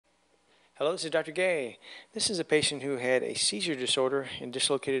Hello, this is Dr. Gay. This is a patient who had a seizure disorder and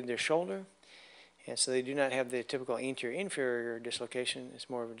dislocated their shoulder. And so they do not have the typical anterior-inferior dislocation. It's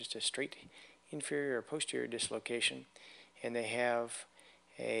more of just a straight inferior or posterior dislocation. And they have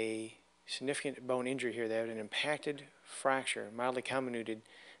a significant bone injury here. They have an impacted fracture, mildly comminuted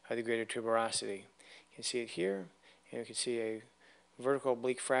of the greater tuberosity. You can see it here, and you can see a vertical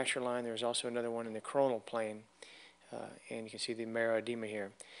oblique fracture line. There's also another one in the coronal plane. And you can see the marrow edema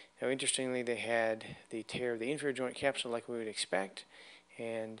here. Now, interestingly, they had the tear of the inferior joint capsule like we would expect,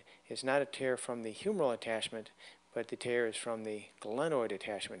 and it's not a tear from the humeral attachment, but the tear is from the glenoid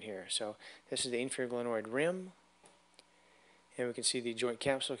attachment here. So this is the inferior glenoid rim, and we can see the joint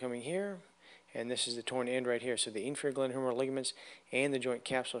capsule coming here, and this is the torn end right here. So the inferior glenohumeral ligaments and the joint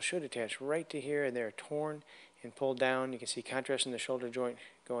capsule should attach right to here, and they're torn and pulled down. You can see contrast in the shoulder joint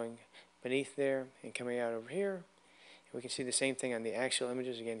going beneath there and coming out over here. We can see the same thing on the axial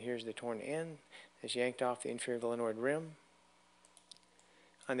images. Again, here's the torn end that's yanked off the inferior glenoid rim.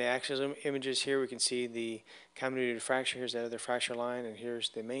 On the axial images here, we can see the comminuted fracture. Here's that other fracture line, and here's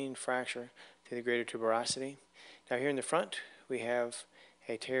the main fracture to the greater tuberosity. Now here in the front, we have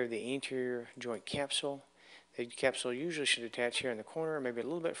a tear of the anterior joint capsule. The capsule usually should attach here in the corner, maybe a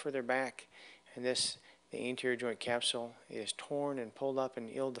little bit further back, and the anterior joint capsule is torn and pulled up and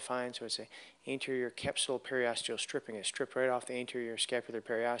ill-defined, so it's an anterior capsule periosteal stripping. It's stripped right off the anterior scapular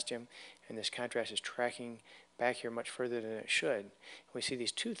periosteum, and this contrast is tracking back here much further than it should. We see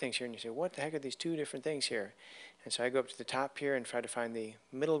these two things here, and you say, what the heck are these two different things here? And so I go up to the top here and try to find the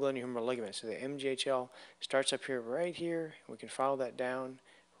middle glenohumeral ligament. So the MGHL starts up here, right here. We can follow that down.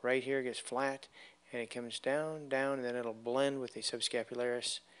 Right here, it gets flat, and it comes down, down, and then it'll blend with the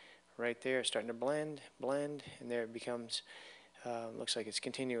subscapularis. Right there, it's starting to blend, and there it becomes, looks like it's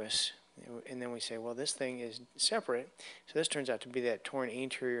continuous. And then we say, well, this thing is separate. So this turns out to be that torn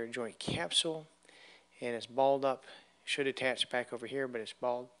anterior joint capsule, and it's balled up, should attach back over here, but it's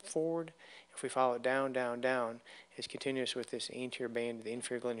balled forward. If we follow it down, down, down, it's continuous with this anterior band of the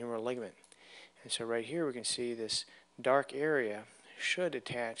inferior glenohumeral ligament. And so right here we can see this dark area should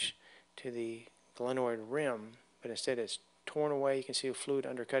attach to the glenoid rim, but instead it's torn away. You can see the fluid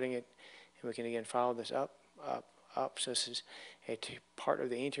undercutting it, and we can again follow this up, up, up. So this is a part of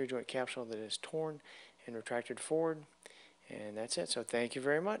the anterior joint capsule that is torn and retracted forward, and that's it. So thank you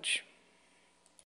very much.